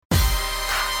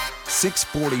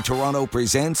640 Toronto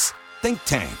presents Think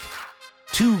Tank.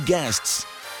 Two guests,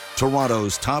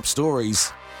 Toronto's top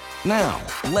stories. Now,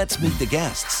 let's meet the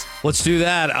guests. Let's do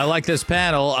that. I like this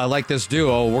panel. I like this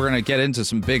duo. We're going to get into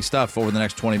some big stuff over the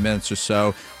next 20 minutes or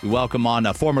so. We welcome on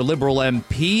a former Liberal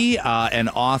MP and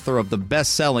author of the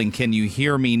best-selling Can You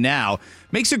Hear Me Now?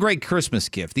 Makes a great Christmas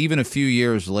gift, even a few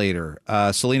years later.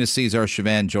 Celina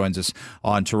Caesar-Chavannes joins us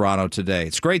on Toronto today.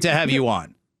 It's great to have you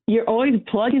on. You're always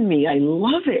plugging me. I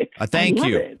love it. Thank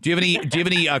you. Do you have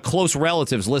any close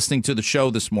relatives listening to the show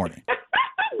this morning?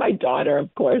 My daughter,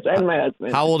 of course, and my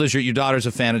husband. How old is your daughter's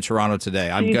a fan of Toronto today?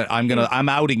 I'm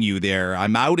outing you there.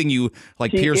 I'm outing you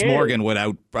like Piers Morgan would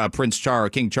out Prince Charles or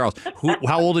King Charles.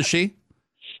 How old is she?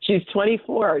 She's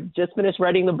 24. Just finished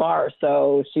writing the bar,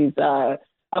 so she's up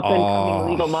and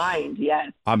coming legal mind.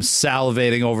 Yes. I'm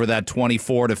salivating over that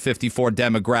 24 to 54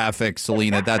 demographic,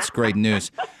 Celina. That's great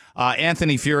news.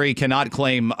 Anthony Furey cannot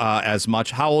claim as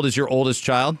much. How old is your oldest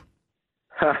child?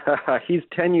 He's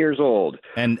 10 years old.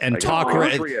 And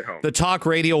the talk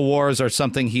radio wars are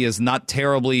something he is not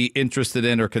terribly interested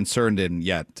in or concerned in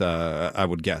yet, I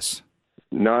would guess.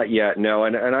 Not yet, no.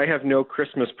 And I have no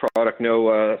Christmas product,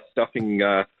 no stocking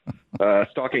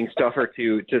stuffer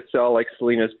to sell like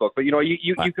Celina's book. But,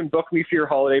 you can book me for your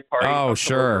holiday party. Oh,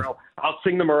 sure. I'll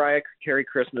sing the Mariah Carey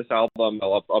Christmas album.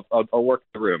 I'll work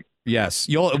the room. Yes.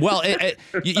 You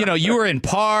were in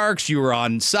parks, you were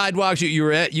on sidewalks,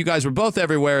 you guys were both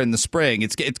everywhere in the spring.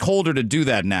 It's colder to do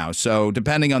that now. So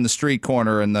depending on the street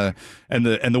corner and the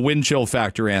wind chill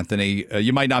factor, Anthony,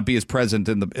 you might not be as present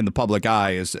in the public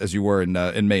eye as you were in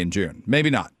May and June. Maybe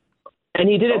not.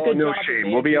 And you did a good job. No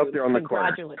shame. We'll be out there on the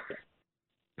corner.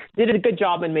 Did a good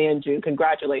job in May and June.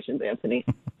 Congratulations, Anthony.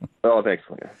 Oh, thanks,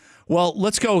 Lena. Well,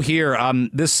 let's go here.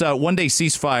 This one-day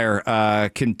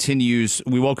ceasefire continues.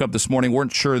 We woke up this morning,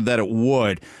 weren't sure that it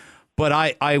would. But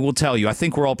I will tell you, I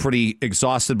think we're all pretty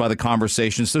exhausted by the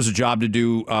conversations. There's a job to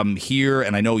do here,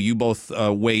 and I know you both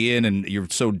weigh in, and you're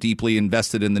so deeply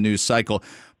invested in the news cycle.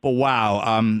 But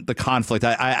wow, the conflict.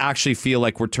 I actually feel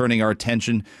like we're turning our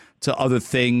attention to other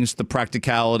things, the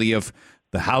practicality of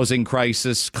the housing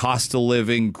crisis, cost of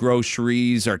living,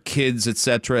 groceries, our kids,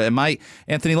 etc.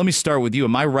 Anthony? Let me start with you.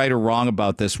 Am I right or wrong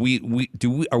about this?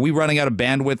 Are we running out of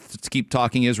bandwidth to keep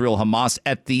talking Israel, Hamas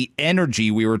at the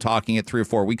energy we were talking at 3 or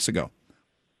 4 weeks ago?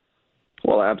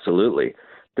 Well, absolutely.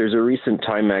 There's a recent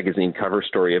Time magazine cover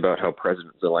story about how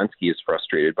President Zelensky is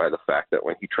frustrated by the fact that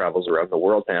when he travels around the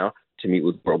world now to meet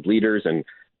with world leaders and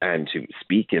to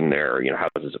speak in their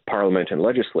houses of parliament and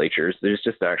legislatures, there's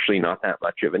just actually not that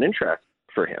much of an interest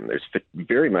for him. There's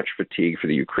very much fatigue for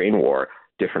the Ukraine war,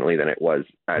 differently than it was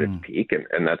at its peak,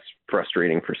 and that's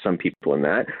frustrating for some people in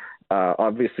that.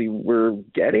 Obviously, we're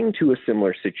getting to a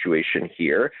similar situation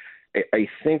here, I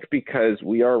think, because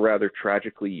we are rather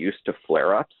tragically used to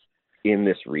flare-ups in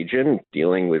this region,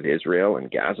 dealing with Israel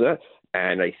and Gaza.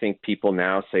 And I think people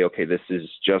now say, okay, this is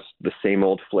just the same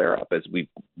old flare-up as we've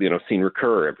seen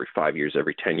recur every 5 years,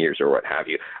 every 10 years, or what have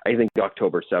you. I think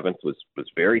October 7th was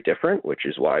very different, which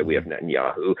is why we have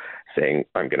Netanyahu saying,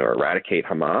 I'm going to eradicate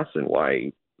Hamas, and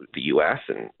why the U.S.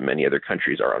 and many other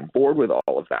countries are on board with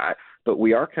all of that. But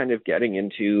we are kind of getting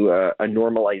into a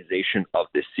normalization of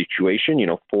this situation,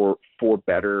 for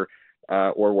better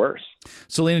or worse.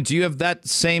 Celina, do you have that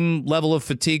same level of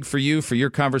fatigue for your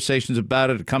conversations about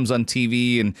it? It comes on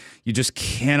TV and you just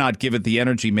cannot give it the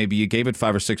energy maybe you gave it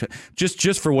 5 or 6,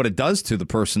 just for what it does to the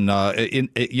person,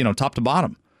 top to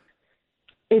bottom.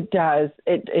 It does.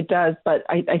 It does. But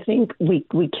I think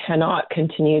we cannot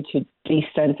continue to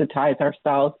desensitize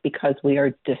ourselves because we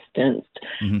are distanced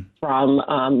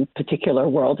from particular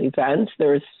world events.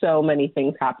 There's so many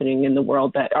things happening in the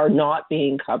world that are not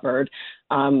being covered.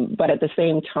 But at the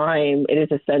same time, it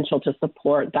is essential to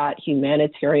support that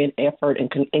humanitarian effort and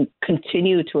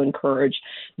continue to encourage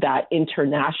that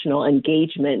international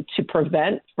engagement to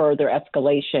prevent further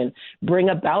escalation, bring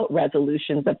about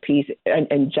resolutions of peace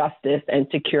and justice and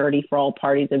security for all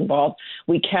parties involved.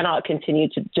 We cannot continue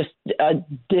to just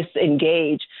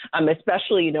disengage,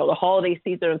 especially, the holiday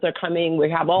seasons are coming. We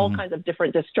have all kinds of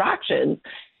different distractions.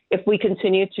 If we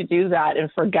continue to do that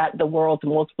and forget the world's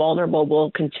most vulnerable,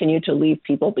 we'll continue to leave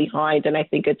people behind. And I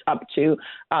think it's up to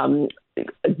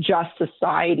just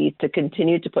society to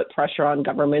continue to put pressure on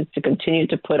governments, to continue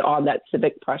to put on that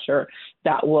civic pressure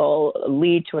that will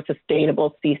lead to a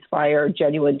sustainable ceasefire,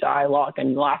 genuine dialogue,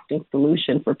 and lasting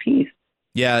solution for peace.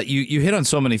 Yeah, you hit on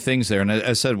so many things there. And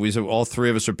I said, all three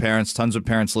of us are parents. Tons of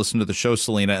parents listen to the show,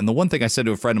 Celina. And the one thing I said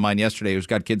to a friend of mine yesterday who's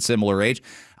got kids similar age,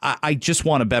 I just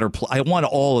want a better I want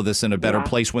all of this in a better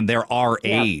place when they're our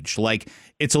age. Like,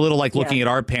 it's a little like looking at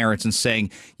our parents and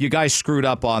saying, you guys screwed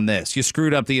up on this. You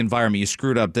screwed up the environment. You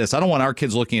screwed up this. I don't want our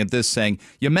kids looking at this saying,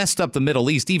 you messed up the Middle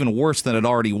East even worse than it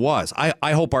already was.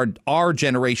 I hope our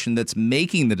generation that's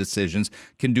making the decisions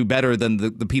can do better than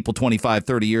the people 25,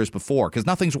 30 years before, because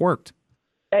nothing's worked.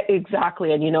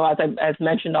 Exactly. And, as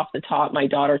mentioned off the top, my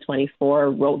daughter,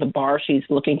 24, wrote the bar. She's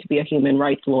looking to be a human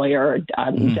rights lawyer,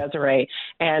 Desiree.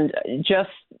 And just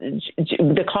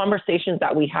the conversations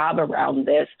that we have around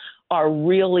this are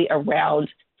really around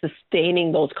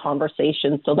sustaining those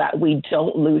conversations so that we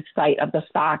don't lose sight of the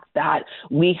fact that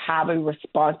we have a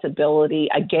responsibility,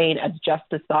 again, as just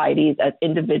societies, as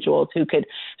individuals who could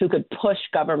push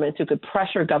governments, who could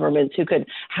pressure governments, who could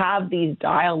have these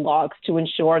dialogues to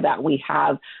ensure that we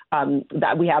have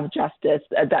justice,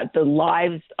 that the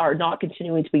lives are not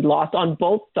continuing to be lost on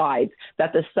both sides,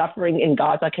 that the suffering in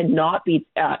Gaza cannot be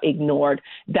ignored,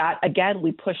 that, again,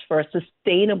 we push for a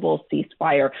sustainable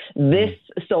ceasefire,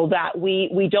 so that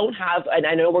we don't have, and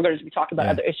I know we're going to be talking about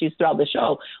other issues throughout the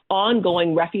show,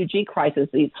 ongoing refugee crises,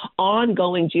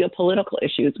 ongoing geopolitical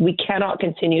issues. We cannot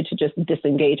continue to just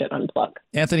disengage and unplug.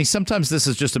 Anthony, sometimes this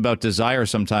is just about desire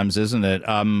sometimes, isn't it?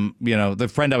 The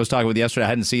friend I was talking with yesterday, I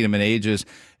hadn't seen him in ages,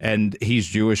 and he's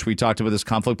Jewish. We talked about this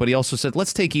conflict, but he also said,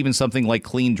 let's take even something like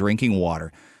clean drinking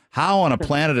water. How on a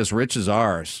planet as rich as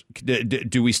ours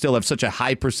do we still have such a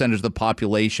high percentage of the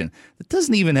population that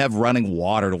doesn't even have running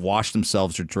water to wash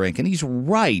themselves or drink? And he's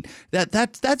right.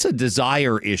 That's a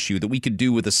desire issue that we could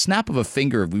do with a snap of a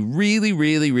finger if we really,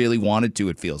 really, really wanted to,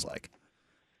 it feels like.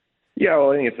 Yeah,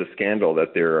 well, I think it's a scandal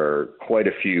that there are quite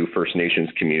a few First Nations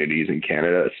communities in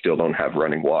Canada that still don't have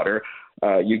running water.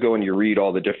 You go and you read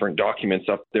all the different documents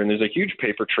up there, and there's a huge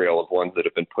paper trail of ones that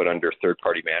have been put under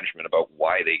third-party management about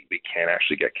why they can't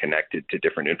actually get connected to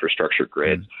different infrastructure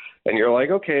grids. And you're like,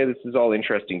 okay, this is all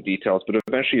interesting details, but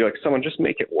eventually you're like, someone just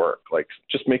make it work. Like,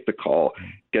 just make the call,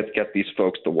 get these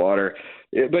folks the water.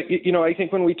 But, I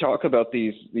think when we talk about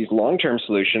these long-term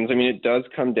solutions, I mean, it does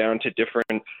come down to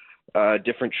different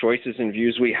choices and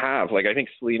views we have. Like, I think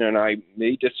Celina and I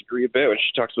may disagree a bit when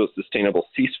she talks about sustainable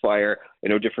ceasefire. I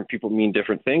know different people mean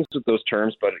different things with those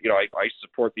terms, but, I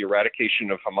support the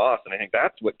eradication of Hamas, and I think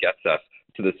that's what gets us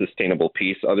to the sustainable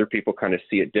peace. Other people kind of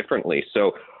see it differently.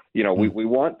 So, we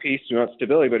want peace, we want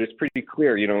stability, but it's pretty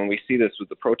clear, when we see this with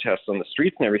the protests on the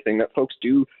streets and everything, that folks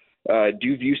do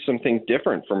view something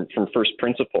different from first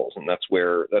principles, and that's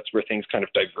where things kind of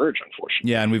diverge,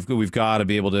 unfortunately. Yeah, and we've got to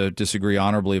be able to disagree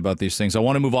honorably about these things. I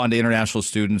want to move on to international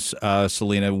students,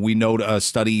 Celina. We note a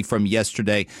study from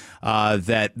yesterday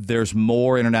that there's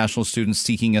more international students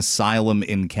seeking asylum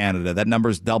in Canada. That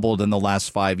number's doubled in the last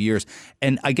 5 years.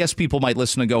 And I guess people might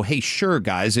listen and go, hey, sure,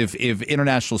 guys, if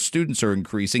international students are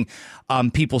increasing,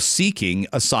 people seeking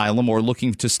asylum or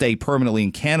looking to stay permanently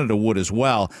in Canada would as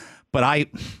well. But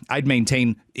I'd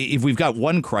maintain if we've got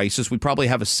one crisis, we probably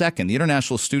have a second. The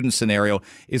international student scenario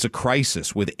is a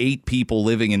crisis with 8 people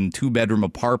living in 2-bedroom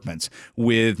apartments,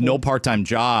 with no part-time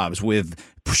jobs, with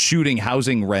shooting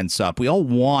housing rents up. We all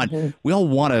want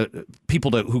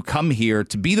people who come here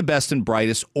to be the best and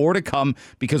brightest, or to come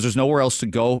because there's nowhere else to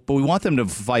go. But we want them to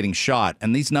have a fighting shot.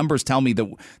 And these numbers tell me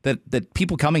that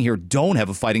people coming here don't have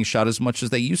a fighting shot as much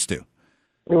as they used to.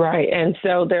 Right. And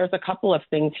so there's a couple of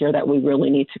things here that we really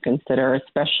need to consider,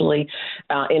 especially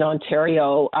in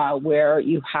Ontario, where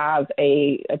you have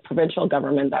a provincial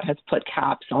government that has put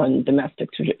caps on domestic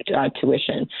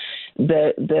tuition.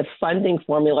 The funding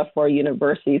formula for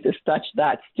universities is such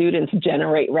that students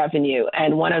generate revenue.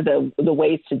 And one of the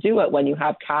ways to do it when you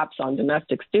have caps on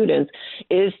domestic students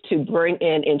is to bring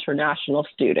in international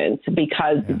students,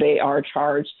 because they are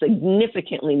charged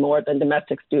significantly more than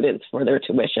domestic students for their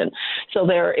tuition. So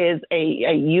there is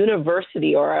a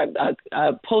university or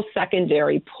a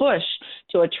post-secondary push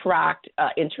to attract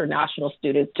international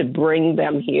students, to bring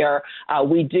them here.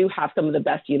 We do have some of the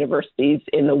best universities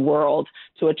in the world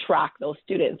to attract those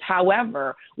students.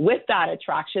 However, with that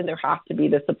attraction, there has to be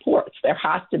the supports. There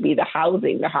has to be the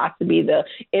housing. There has to be the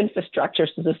infrastructure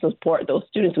to support those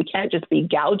students. We can't just be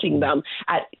gouging them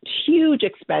at huge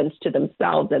expense to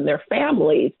themselves and their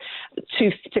families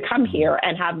to come here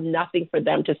and have nothing for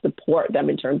them to support them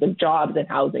in terms of jobs and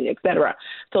housing, et cetera.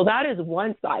 So that is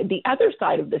one side. The other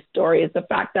side of this story is the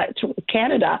fact that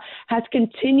Canada has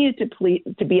continued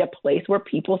to be a place where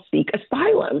people seek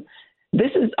asylum.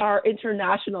 This is our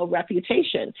international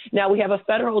reputation. Now we have a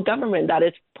federal government that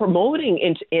is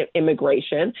promoting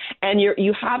immigration, and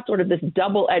you have sort of this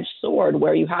double-edged sword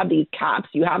where you have these caps,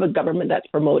 you have a government that's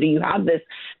promoting, you have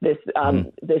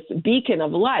this beacon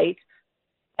of light,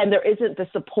 and there isn't the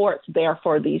support there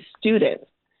for these students.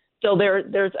 So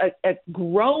there's a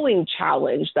growing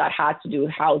challenge that has to do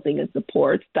with housing and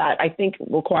supports that I think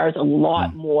requires a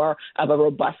lot more of a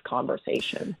robust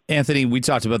conversation. Anthony, we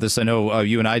talked about this. I know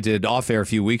you and I did off air a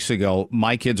few weeks ago.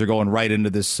 My kids are going right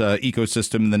into this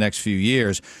ecosystem in the next few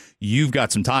years. You've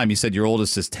got some time. You said your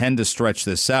oldest is 10 to stretch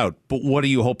this out. But what are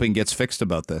you hoping gets fixed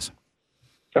about this?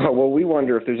 Oh, well, we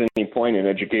wonder if there's any point in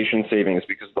education savings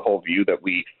because the whole view that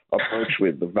we approach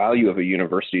with the value of a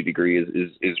university degree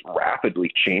is rapidly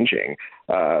changing.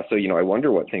 So, I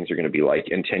wonder what things are going to be like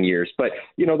in 10 years. But,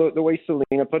 the way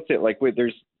Celina puts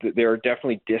it, there are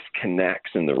definitely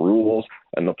disconnects in the rules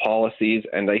and the policies.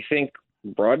 And I think,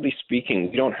 broadly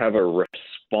speaking, we don't have a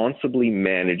responsibly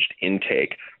managed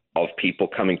intake of people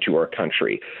coming to our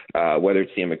country, whether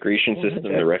it's the immigration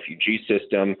system, the refugee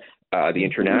system, the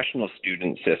international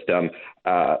student system.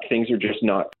 Things are just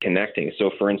not connecting.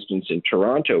 So, for instance, in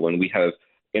Toronto, when we have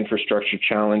infrastructure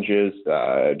challenges,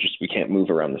 we can't move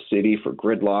around the city for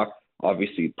gridlock.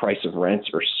 Obviously, price of rents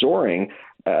are soaring.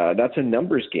 That's a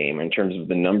numbers game in terms of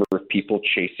the number of people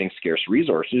chasing scarce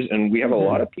resources. And we have a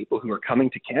lot of people who are coming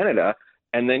to Canada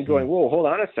and then going, whoa, hold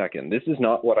on a second. This is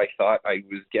not what I thought I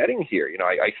was getting here.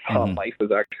 I thought life was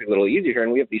actually a little easier here.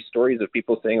 And we have these stories of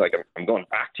people saying, like, I'm going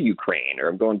back to Ukraine or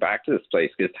I'm going back to this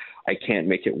place because I can't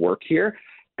make it work here.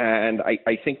 And I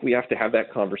think we have to have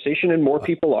that conversation, and more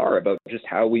people are, about just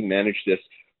how we manage this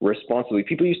responsibly.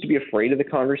 People used to be afraid of the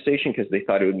conversation because they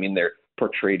thought it would mean they're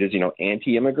portrayed as,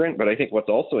 anti-immigrant. But I think what's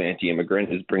also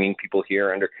anti-immigrant is bringing people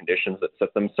here under conditions that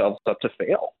set themselves up to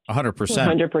fail. 100%.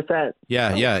 100%.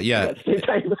 Yeah.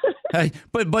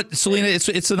 But Celina,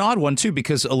 it's an odd one, too,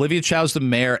 because Olivia Chow's the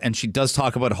mayor, and she does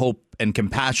talk about hope and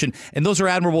compassion. And those are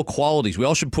admirable qualities. We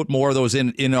all should put more of those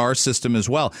in our system as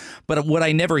well. But what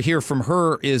I never hear from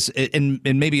her is, and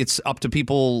maybe it's up to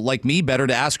people like me better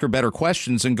to ask her better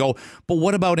questions and go, but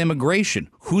what about immigration?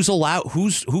 Who's allowed?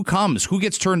 Who comes? Who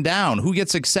gets turned down? Who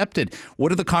gets accepted?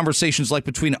 What are the conversations like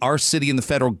between our city and the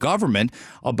federal government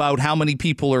about how many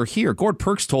people are here? Gord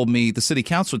Perks told me, the city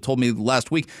council told me last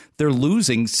week, they're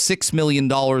losing $6 million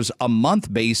a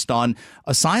month based on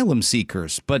asylum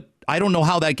seekers. But I don't know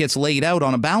how that gets laid out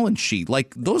on a balance sheet.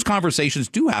 Like, those conversations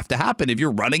do have to happen if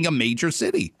you're running a major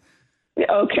city.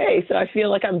 Okay, so I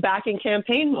feel like I'm back in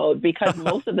campaign mode because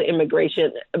most of the immigrants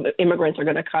are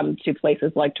going to come to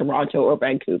places like Toronto or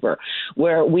Vancouver,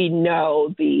 where we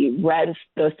know the rents,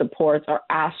 the supports are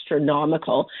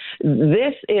astronomical.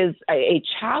 This is a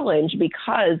challenge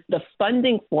because the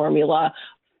funding formula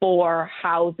for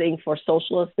housing, for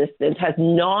social assistance, has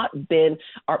not been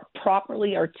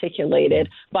properly articulated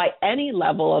by any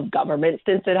level of government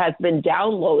since it has been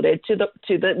downloaded to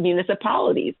the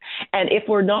municipalities. And if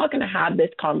we're not going to have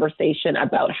this conversation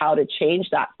about how to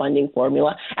change that funding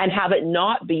formula and have it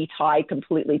not be tied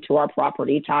completely to our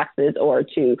property taxes or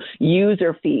to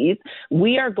user fees,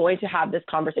 we are going to have this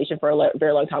conversation for a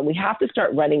very long time. We have to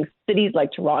start running cities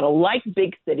like Toronto, like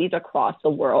big cities across the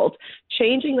world,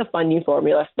 changing the funding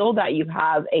formula so that you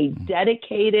have a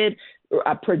dedicated,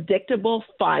 predictable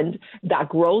fund that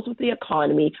grows with the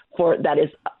economy that is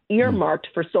earmarked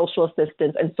for social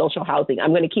assistance and social housing.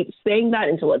 I'm going to keep saying that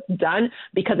until it's done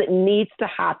because it needs to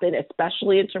happen,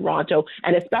 especially in Toronto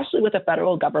and especially with a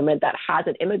federal government that has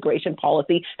an immigration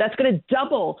policy that's going to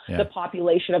double the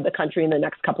population of the country in the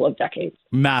next couple of decades.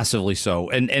 Massively so.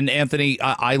 And Anthony,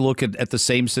 I look at the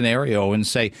same scenario and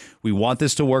say, we want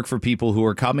this to work for people who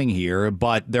are coming here,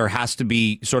 but there has to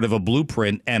be sort of a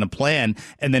blueprint and a plan,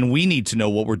 and then we need to know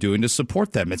what we're doing to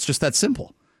support them. It's just that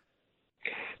simple.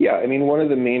 Yeah, I mean, one of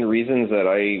the main reasons that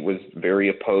I was very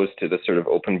opposed to the sort of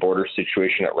open border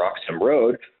situation at Roxham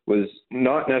Road was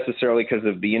not necessarily because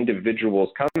of the individuals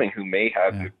coming who may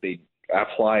have, if they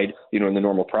applied, in the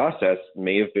normal process,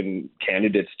 may have been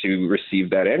candidates to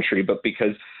receive that entry, but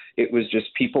because it was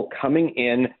just people coming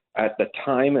in at the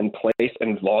time and place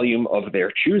and volume of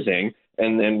their choosing.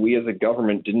 And then we as a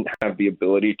government didn't have the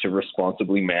ability to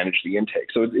responsibly manage the intake.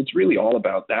 So it's really all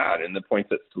about that and the point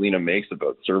that Celina makes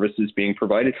about services being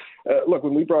provided. Look,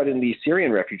 when we brought in the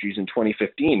Syrian refugees in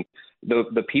 2015,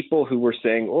 the people who were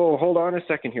saying, oh, hold on a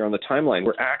second here on the timeline,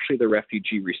 were actually the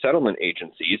refugee resettlement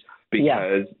agencies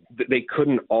because they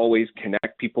couldn't always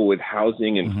connect people with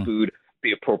housing and food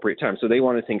the appropriate time. So they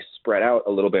wanted things spread out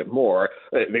a little bit more.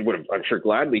 They would have, I'm sure,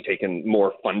 gladly taken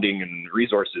more funding and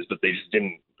resources, but they just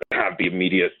didn't have the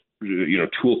immediate,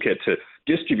 toolkit to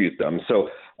distribute them. So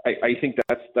I think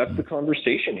that's the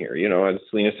conversation here. You know, as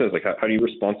Celina says, like, how do you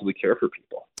responsibly care for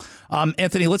people?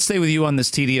 Anthony, let's stay with you on this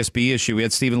TDSB issue. We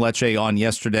had Stephen Lecce on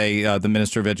yesterday, the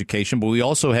Minister of Education, but we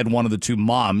also had one of the two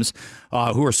moms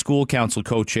who are school council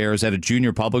co-chairs at a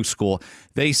junior public school.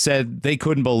 They said they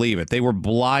couldn't believe it. They were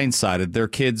blindsided. Their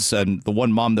kids, and the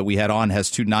one mom that we had on has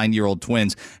two 9-year-old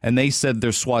twins, and they said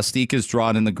there's swastikas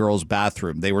drawn in the girls'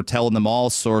 bathroom. They were telling them all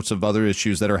sorts of other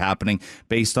issues that are happening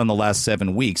based on the last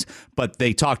 7 weeks. But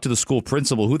they talked to the school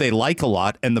principal, who they like a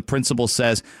lot, and the principal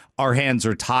says, our hands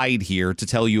are tied here to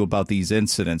tell you about these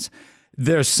incidents.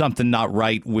 There's something not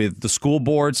right with the school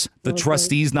boards, the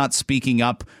trustees not speaking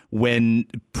up when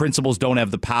principals don't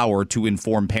have the power to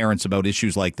inform parents about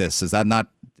issues like this. Is that not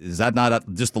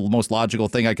just the most logical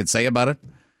thing I could say about it?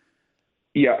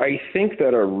 Yeah, I think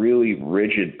that a really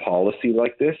rigid policy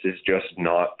like this is just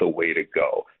not the way to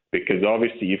go. Because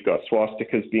obviously you've got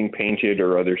swastikas being painted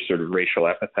or other sort of racial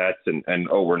epithets and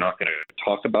oh, we're not going to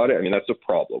talk about it. I mean, that's a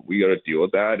problem. We got to deal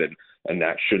with that, and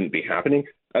that shouldn't be happening.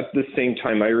 At the same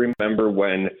time, I remember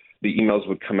when the emails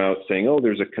would come out saying, oh,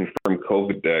 there's a confirmed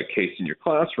COVID case in your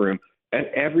classroom, and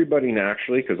everybody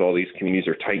naturally, because all these communities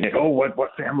are tight-knit, oh, what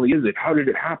family is it? How did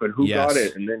it happen? Who got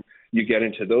it? And then you get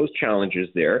into those challenges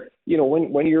there. You know,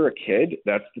 when you're a kid,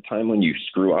 that's the time when you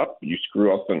screw up. You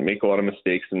screw up and make a lot of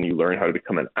mistakes, and you learn how to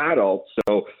become an adult.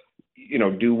 So, you know,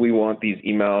 do we want these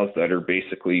emails that are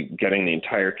basically getting the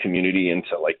entire community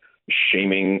into, like,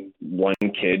 shaming one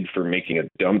kid for making a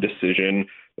dumb decision?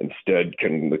 Instead,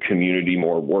 can the community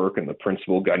more work and the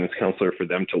principal guidance counselor for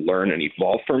them to learn and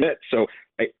evolve from it? So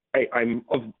I'm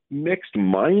of mixed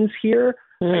minds here.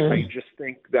 I just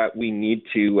think that we need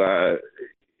to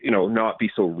not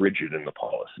be so rigid in the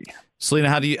policy. Celina,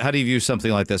 how do you view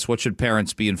something like this? What should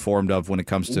parents be informed of when it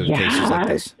comes to cases like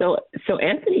this? So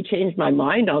Anthony changed my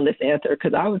mind on this answer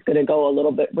because I was going to go a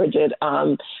little bit rigid.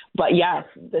 But yes,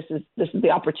 this is the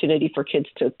opportunity for kids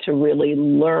to really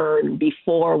learn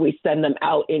before we send them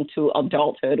out into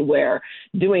adulthood, where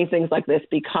doing things like this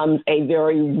becomes a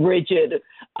very rigid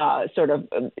sort of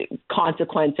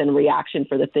consequence and reaction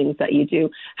for the things that you do.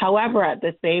 However, at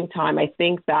the same time, I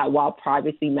think that while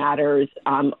privacy matters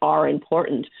are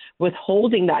important,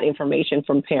 withholding that information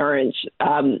from parents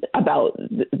about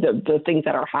the things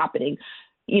that are happening,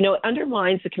 you know, it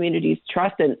undermines the community's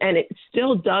trust, and it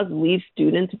still does leave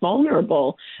students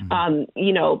vulnerable.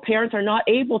 You know, parents are not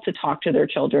able to talk to their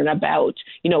children about,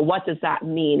 you know, what does that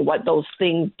mean, what those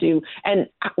things do, and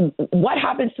what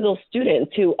happens to those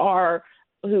students who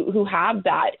have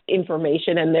that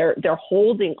information and they're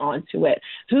holding on to it.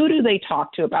 Who do they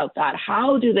talk to about that?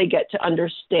 How do they get to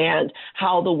understand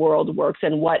how the world works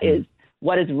and what is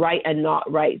right and not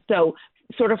right? So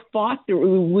sort of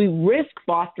we risk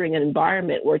fostering an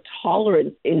environment where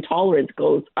intolerance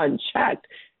goes unchecked.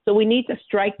 So we need to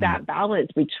strike that balance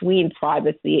between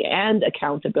privacy and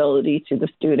accountability to the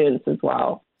students as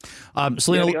well.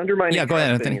 Celina, go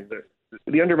ahead, Anthony.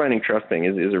 The undermining trust thing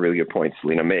is a really good point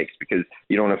Celina makes, because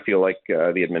you don't want to feel like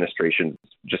the administration's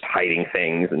just hiding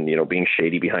things and, you know, being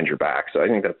shady behind your back. So I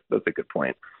think that's a good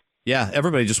point. Yeah,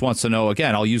 everybody just wants to know,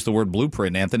 again, I'll use the word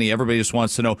blueprint, Anthony. Everybody just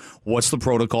wants to know, what's the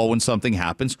protocol when something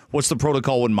happens? What's the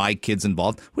protocol when my kid's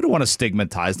involved? We don't want to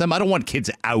stigmatize them. I don't want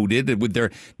kids outed with their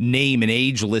name and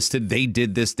age listed. They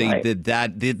did this, did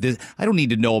that, did this. I don't need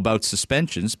to know about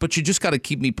suspensions, but you just got to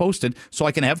keep me posted so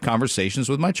I can have conversations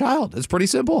with my child. It's pretty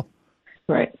simple.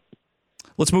 Right.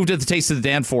 Let's move to the Taste of the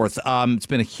Danforth. It's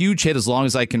been a huge hit as long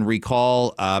as I can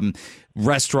recall.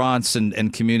 Restaurants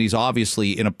and communities,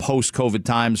 obviously, in a post-COVID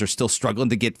times, are still struggling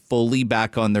to get fully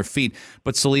back on their feet.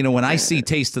 But, Celina, when I see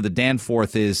Taste of the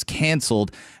Danforth is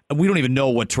canceled, we don't even know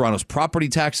what Toronto's property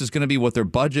tax is going to be, what their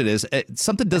budget is.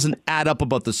 Something doesn't add up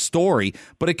about the story,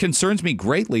 but it concerns me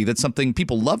greatly that something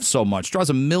people love so much draws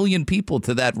 1 million people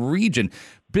to that region.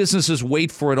 Businesses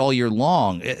wait for it all year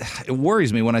long. It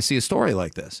worries me when I see a story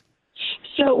like this.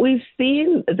 So we've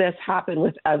seen this happen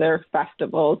with other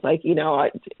festivals, like, you know,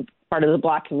 part of the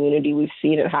Black community. We've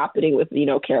seen it happening with, you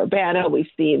know, Caravana. We've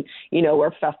seen, you know,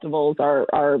 where festivals are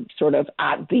sort of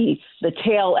at the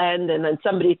tail end, and then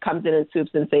somebody comes in and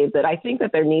swoops and saves it. I think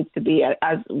that there needs to be,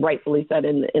 as rightfully said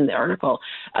in the article,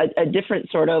 a different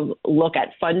sort of look at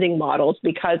funding models,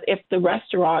 because if the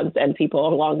restaurants and people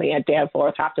along the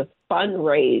Danforth have to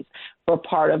fundraise for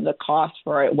part of the cost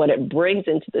for it, when it brings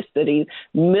into the city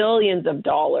millions of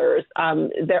dollars,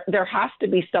 there has to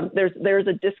be there's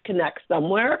a disconnect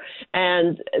somewhere,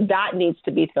 and that needs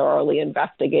to be thoroughly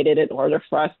investigated in order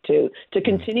for us to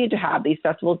continue to have these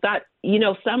festivals. That, you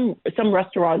know, some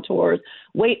restaurateurs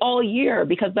wait all year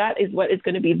because that is what is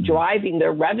going to be driving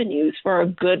their revenues for a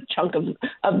good chunk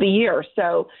of the year.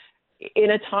 So,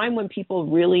 in a time when people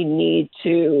really need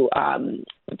to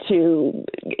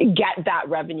get that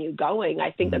revenue going,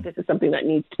 I think that this is something that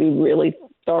needs to be really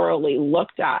thoroughly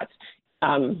looked at.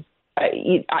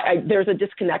 There's a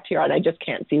disconnect here, and I just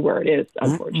can't see where it is,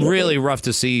 unfortunately. Really rough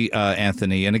to see,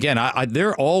 Anthony. And again,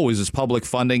 there always is public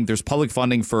funding. There's public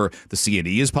funding for the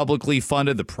C&E is publicly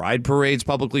funded. The Pride Parade's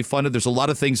publicly funded. There's a lot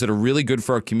of things that are really good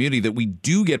for our community that we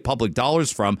do get public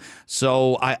dollars from.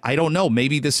 So I don't know.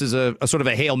 Maybe this is a sort of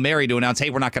a Hail Mary to announce, hey,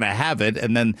 we're not going to have it.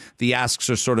 And then the asks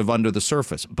are sort of under the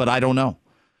surface. But I don't know.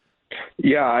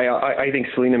 Yeah, I think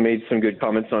Celina made some good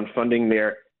comments on funding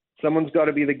there. Someone's got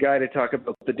to be the guy to talk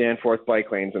about the Danforth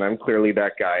bike lanes, and I'm clearly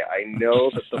that guy. I know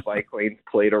that the bike lanes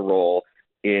played a role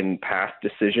in past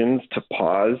decisions to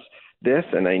pause this,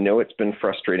 and I know it's been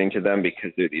frustrating to them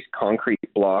because they're these concrete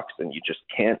blocks and you just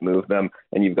can't move them,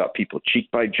 and you've got people cheek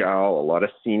by jowl, a lot of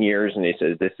seniors, and they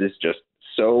say this is just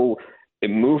so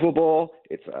immovable.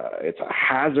 It's a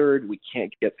hazard. We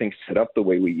can't get things set up the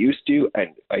way we used to, and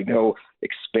I know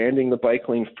expanding the bike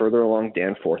lane further along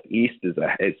Danforth East is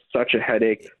such a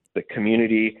headache. The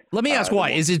community. Let me ask why.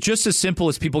 Is it just as simple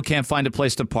as people can't find a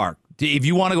place to park? If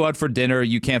you want to go out for dinner,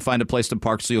 you can't find a place to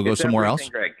park, so you'll go somewhere else?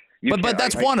 Greg. But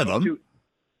that's one of them.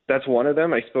 That's one of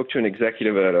them. I spoke to an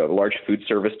executive at a large food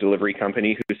service delivery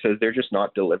company who says they're just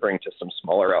not delivering to some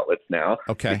smaller outlets now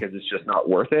because it's just not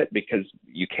worth it because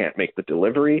you can't make the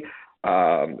delivery.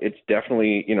 It's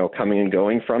definitely, coming and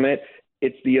going from it.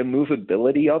 It's the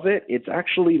immovability of it. It's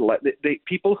actually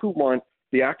people who want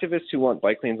the activists who want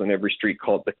bike lanes on every street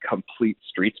call it the complete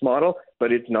streets model,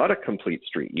 but it's not a complete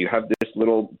street. You have this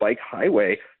little bike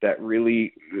highway that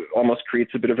really almost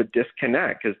creates a bit of a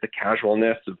disconnect because the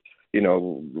casualness of,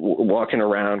 walking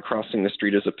around, crossing the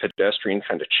street as a pedestrian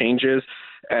kind of changes.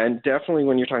 And definitely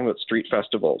when you're talking about street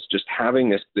festivals, just having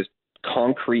this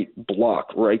concrete block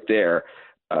right there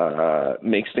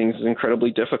makes things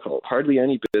incredibly difficult. Hardly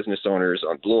any business owners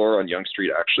on Bloor, on Yonge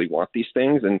Street actually want these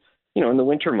things. And in the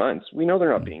winter months, we know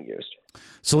they're not being used.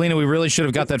 Celina, we really should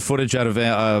have got that footage out of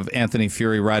Anthony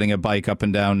Furey riding a bike up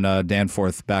and down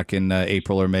Danforth back in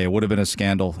April or May. It would have been a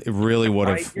scandal. It really would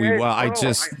have. I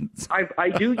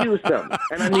do use them.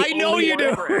 And I'm I know you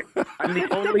do. I'm the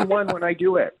only one when I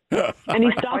do it. And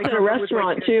he stopped at a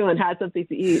restaurant too and had something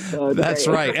to eat. So that's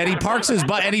right. And he parks his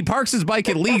bike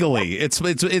illegally.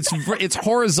 It's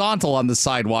horizontal on the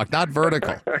sidewalk, not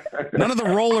vertical. None of the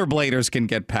rollerbladers can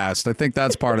get past. I think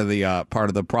that's part of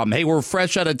the problem. Hey, we're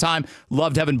fresh out of time.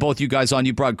 Loved having both you guys on.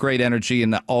 You brought great energy,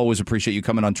 and always appreciate you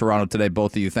coming on Toronto today,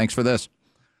 both of you. Thanks for this.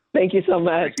 Thank you so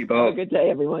much. Thank you both. Have a good day,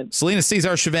 everyone. Celina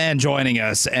Caesar-Chavannes joining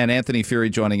us, and Anthony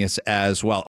Furey joining us as well.